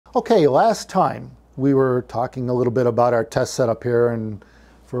Okay, last time we were talking a little bit about our test setup here and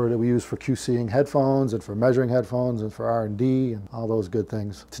that we use for QCing headphones and for measuring headphones and for R&D and all those good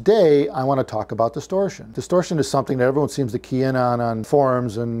things. Today, I want to talk about distortion. Distortion is something that everyone seems to key in on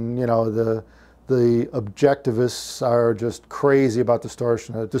forums, and you know, the objectivists are just crazy about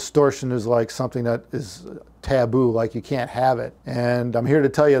distortion. Distortion is like something that is taboo, like you can't have it. And I'm here to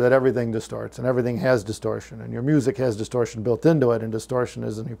tell you that everything distorts and everything has distortion, and your music has distortion built into it, and distortion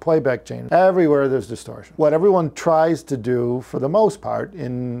is in your playback chain. Everywhere there's distortion. What everyone tries to do for the most part,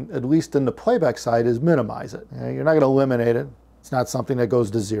 at least in the playback side, is minimize it. You're not going to eliminate it. It's not something that goes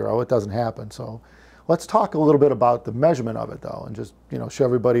to zero. It doesn't happen. So let's talk a little bit about the measurement of it though, and just show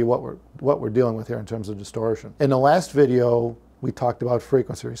everybody what we're dealing with here in terms of distortion. In the last video, we talked about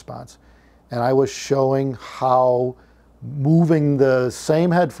frequency response, and I was showing how moving the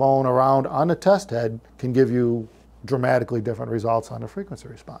same headphone around on the test head can give you dramatically different results on the frequency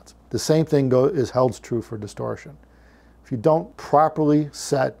response. The same thing is held true for distortion. If you don't properly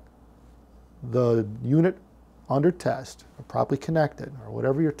set the unit under test, or properly connected, or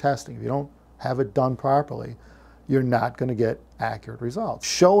whatever you're testing, if you don't have it done properly, you're not going to get accurate results.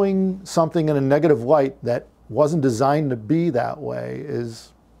 Showing something in a negative light that wasn't designed to be that way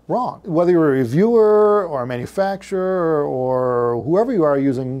is wrong. Whether you're a reviewer or a manufacturer or whoever you are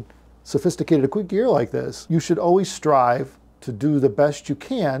using sophisticated equipped gear like this, you should always strive to do the best you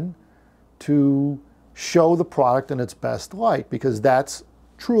can to show the product in its best light, because that's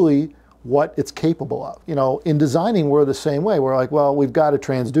truly what it's capable of. In designing, we're the same way. We're like, well, we've got a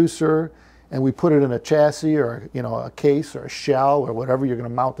transducer, and we put it in a chassis or a case or a shell or whatever you're going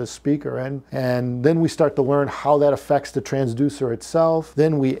to mount this speaker in. And then we start to learn how that affects the transducer itself.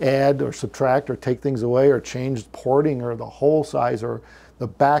 Then we add or subtract or take things away or change porting or the hole size or the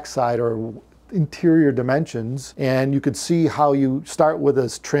backside or interior dimensions. And you could see how you start with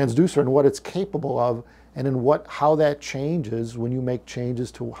this transducer and what it's capable of, and then how that changes when you make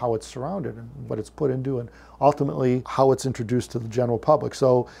changes to how it's surrounded and what it's put into, and ultimately how it's introduced to the general public.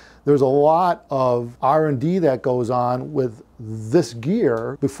 So there's a lot of R&D that goes on with this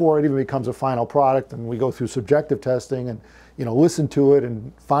gear before it even becomes a final product, and we go through subjective testing and listen to it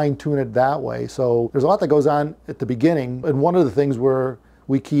and fine tune it that way. So there's a lot that goes on at the beginning, and one of the things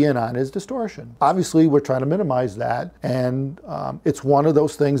we key in on is distortion. Obviously, we're trying to minimize that, and it's one of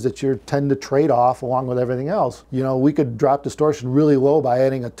those things that you tend to trade off along with everything else. We could drop distortion really low by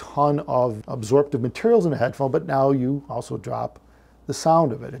adding a ton of absorptive materials in a headphone, but now you also drop the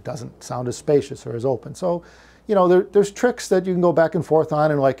sound of it. It doesn't sound as spacious or as open. So, there's tricks that you can go back and forth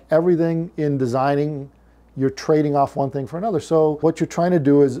on, and like everything in designing, you're trading off one thing for another. So what you're trying to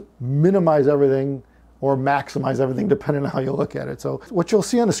do is minimize everything or maximize everything, depending on how you look at it. So what you'll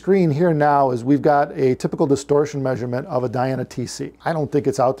see on the screen here now is we've got a typical distortion measurement of a Diana TC. I don't think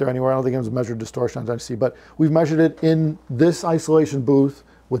it's out there anywhere. I don't think it's measured distortion on TC, but we've measured it in this isolation booth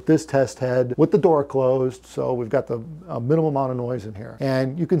with this test head, with the door closed. So we've got the minimal amount of noise in here.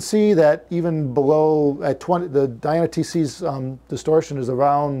 And you can see that even below at 20, the Diana TC's distortion is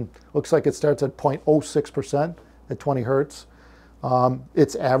around, looks like it starts at 0.06% at 20 Hertz.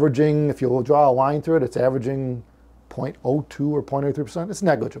 It's averaging, if you'll draw a line through it, it's averaging 0.02 or 0.83%. It's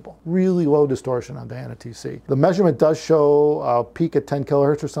negligible. Really low distortion on Diana TC. The measurement does show a peak at 10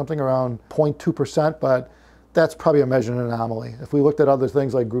 kilohertz or something, around 0.2%, but that's probably a measurement anomaly. If we looked at other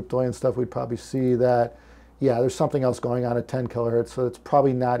things like group delay and stuff, we'd probably see that, yeah, there's something else going on at 10 kilohertz, so it's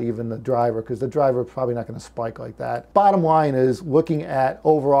probably not even the driver, because the driver is probably not going to spike like that. Bottom line is, looking at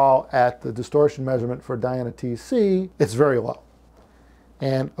overall at the distortion measurement for Diana TC, it's very low.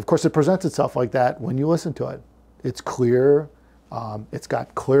 And of course, it presents itself like that when you listen to it. It's clear, it's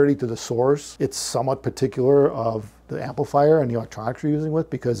got clarity to the source. It's somewhat particular of the amplifier and the electronics you're using with,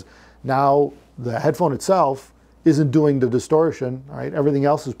 because now the headphone itself isn't doing the distortion, right? Everything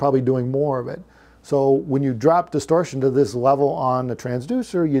else is probably doing more of it. So when you drop distortion to this level on the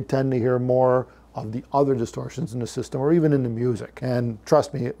transducer, you tend to hear more of the other distortions in the system, or even in the music. And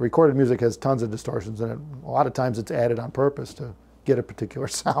trust me, recorded music has tons of distortions in it. A lot of times it's added on purpose to get a particular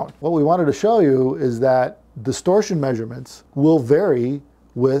sound. What we wanted to show you is that distortion measurements will vary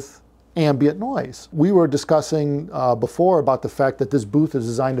with ambient noise. We were discussing before about the fact that this booth is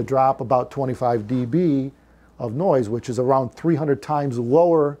designed to drop about 25 dB of noise, which is around 300 times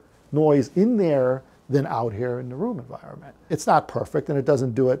lower noise in there than out here in the room environment. It's not perfect, and it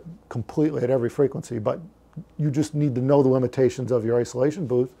doesn't do it completely at every frequency, but you just need to know the limitations of your isolation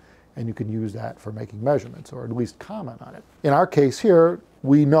booth and you can use that for making measurements, or at least comment on it. In our case here,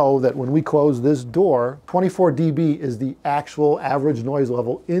 we know that when we close this door, 24 dB is the actual average noise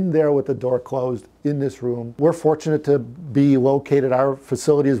level in there with the door closed in this room. We're fortunate to be located, our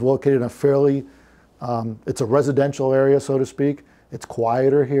facility is located in a fairly, it's a residential area, so to speak. It's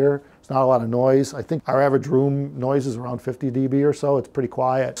quieter here. It's not a lot of noise. I think our average room noise is around 50 dB or so. It's pretty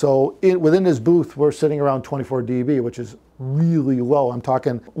quiet. So within this booth, we're sitting around 24 dB, which is really low. I'm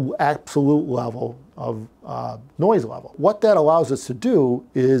talking absolute level of noise level. What that allows us to do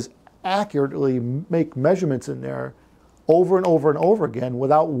is accurately make measurements in there over and over and over again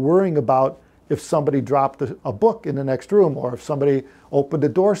without worrying about if somebody dropped a book in the next room, or if somebody opened a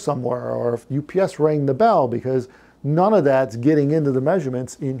door somewhere, or if UPS rang the bell, because none of that's getting into the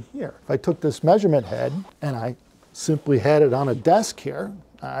measurements in here. If I took this measurement head and I simply had it on a desk here,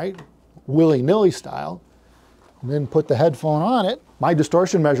 all right, willy-nilly style, and then put the headphone on it, my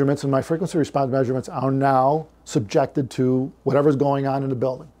distortion measurements and my frequency response measurements are now subjected to whatever's going on in the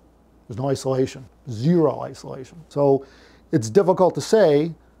building. There's no isolation, zero isolation. So it's difficult to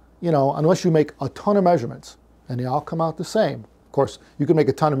say, you know, unless you make a ton of measurements and they all come out the same. Of course, you can make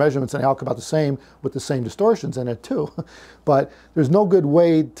a ton of measurements and they all come out the same with the same distortions in it too. But there's no good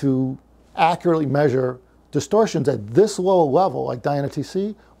way to accurately measure distortions at this low level, like Diana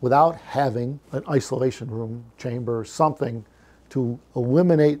TC, without having an isolation room, chamber, or something to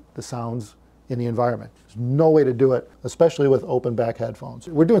eliminate the sounds in the environment. There's no way to do it, especially with open back headphones.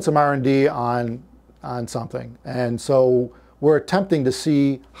 We're doing some R&D on something, and so we're attempting to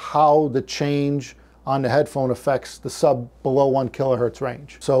see how the change on the headphone affects the below 1 kilohertz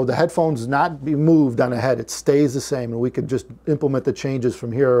range. So the headphones not be moved on the head, it stays the same, and we could just implement the changes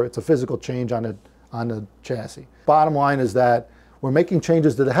from here. It's a physical change on the chassis. Bottom line is that we're making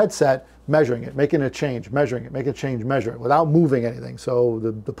changes to the headset, measuring it, making a change, measuring it, making a change, measure it, without moving anything. So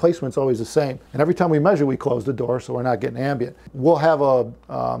the placement's always the same. And every time we measure, we close the door so we're not getting ambient. We'll have a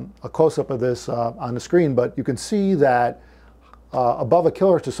close-up of this on the screen, but you can see that above a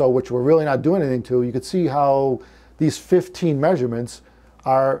kilohertz or so, which we're really not doing anything to, you can see how these 15 measurements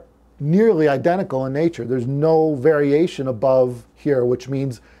are nearly identical in nature. There's no variation above here, which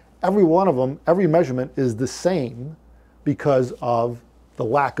means every one of them, every measurement is the same because of the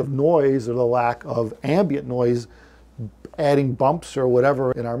lack of noise or the lack of ambient noise adding bumps or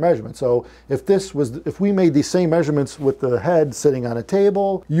whatever in our measurement. So if we made these same measurements with the head sitting on a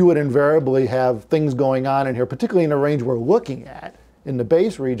table, you would invariably have things going on in here, particularly in the range we're looking at, in the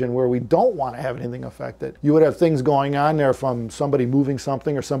bass region where we don't want to have anything affected. You would have things going on there from somebody moving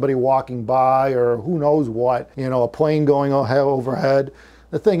something or somebody walking by or who knows what, you know, a plane going overhead.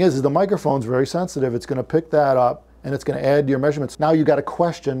 The thing is the microphone's very sensitive. It's going to pick that up and it's going to add to your measurements. Now you got to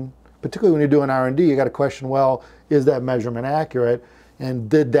question, particularly when you're doing R&D, you got to question, well, is that measurement accurate? And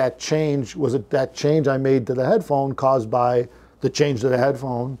did that change, was it that change I made to the headphone caused by the change to the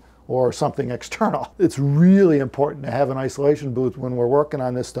headphone or something external? It's really important to have an isolation booth when we're working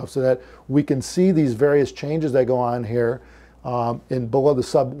on this stuff so that we can see these various changes that go on here in below the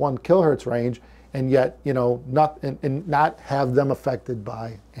sub 1 kilohertz range, and yet, you know, not have them affected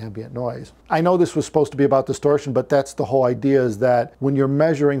by ambient noise. I know this was supposed to be about distortion, but that's the whole idea, is that when you're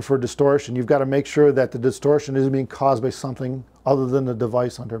measuring for distortion, you've got to make sure that the distortion isn't being caused by something other than the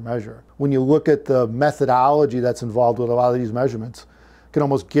device under measure. When you look at the methodology that's involved with a lot of these measurements, I can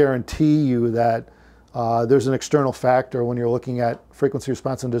almost guarantee you that there's an external factor when you're looking at frequency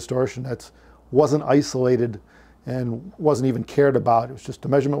response and distortion that wasn't isolated and wasn't even cared about. It was just the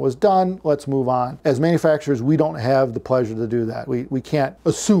measurement was done, let's move on. As manufacturers, we don't have the pleasure to do that. We can't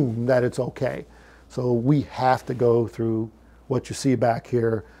assume that it's okay. So we have to go through what you see back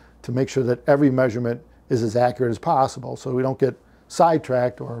here to make sure that every measurement is as accurate as possible so we don't get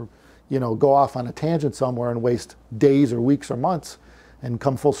sidetracked or, you know, go off on a tangent somewhere and waste days or weeks or months and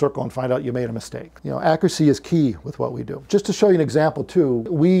come full circle and find out you made a mistake. You know, accuracy is key with what we do. Just to show you an example too,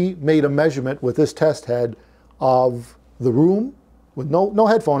 we made a measurement with this test head of the room with no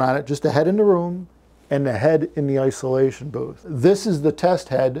headphone on it, just the head in the room and the head in the isolation booth. This is the test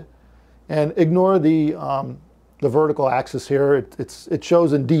head, and ignore the vertical axis here. It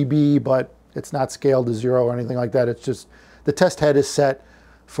shows in dB, but it's not scaled to 0 or anything like that. It's just the test head is set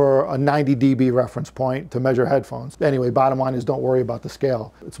for a 90 dB reference point to measure headphones. Anyway, bottom line is don't worry about the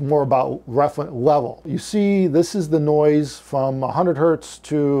scale. It's more about reference level. You see, this is the noise from 100 hertz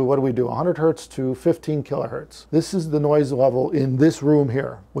to, what do we do? 100 hertz to 15 kilohertz. This is the noise level in this room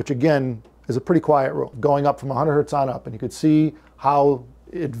here, which again is a pretty quiet room, going up from 100 hertz on up, and you could see how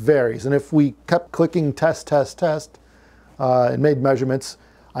it varies. And if we kept clicking test, test, test, and made measurements,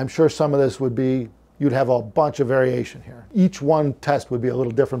 I'm sure some of this would be, you'd have a bunch of variation here. Each one test would be a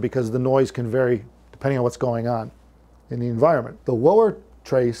little different because the noise can vary depending on what's going on in the environment. The lower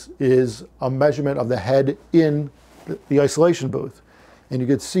trace is a measurement of the head in the isolation booth. And you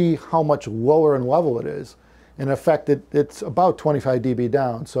could see how much lower in level it is. In effect, it's about 25 dB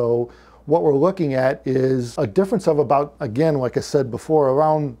down. So what we're looking at is a difference of about, again, like I said before,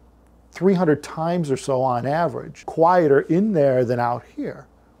 around 300 times or so on average, quieter in there than out here,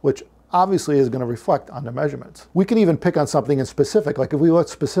 which obviously is going to reflect on the measurements. We can even pick on something in specific, like if we look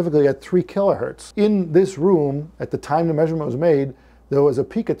specifically at 3 kilohertz. In this room, at the time the measurement was made, there was a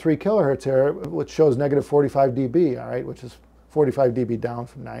peak at 3 kilohertz here, which shows negative 45 dB, all right, which is 45 dB down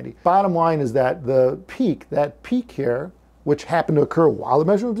from 90. Bottom line is that the peak, that peak here, which happened to occur while the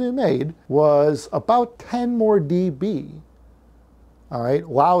measurement was being made, was about 10 more dB, all right,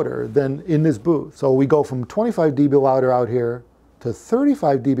 louder than in this booth. So we go from 25 dB louder out here to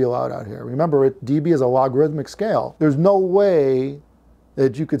 35 dB loud out here. Remember, dB is a logarithmic scale. There's no way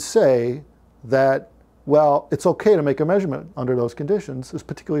that you could say that, well, it's okay to make a measurement under those conditions,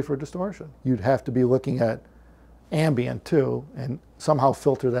 particularly for distortion. You'd have to be looking at ambient too, and somehow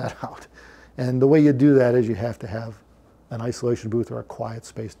filter that out. And the way you do that is you have to have an isolation booth or a quiet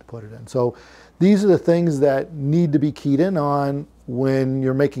space to put it in. So these are the things that need to be keyed in on when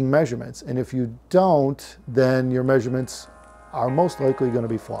you're making measurements. And if you don't, then your measurements are most likely going to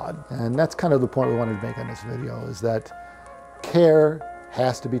be flawed. And that's kind of the point we wanted to make on this video, is that care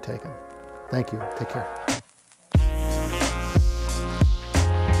has to be taken. Thank you. Take care.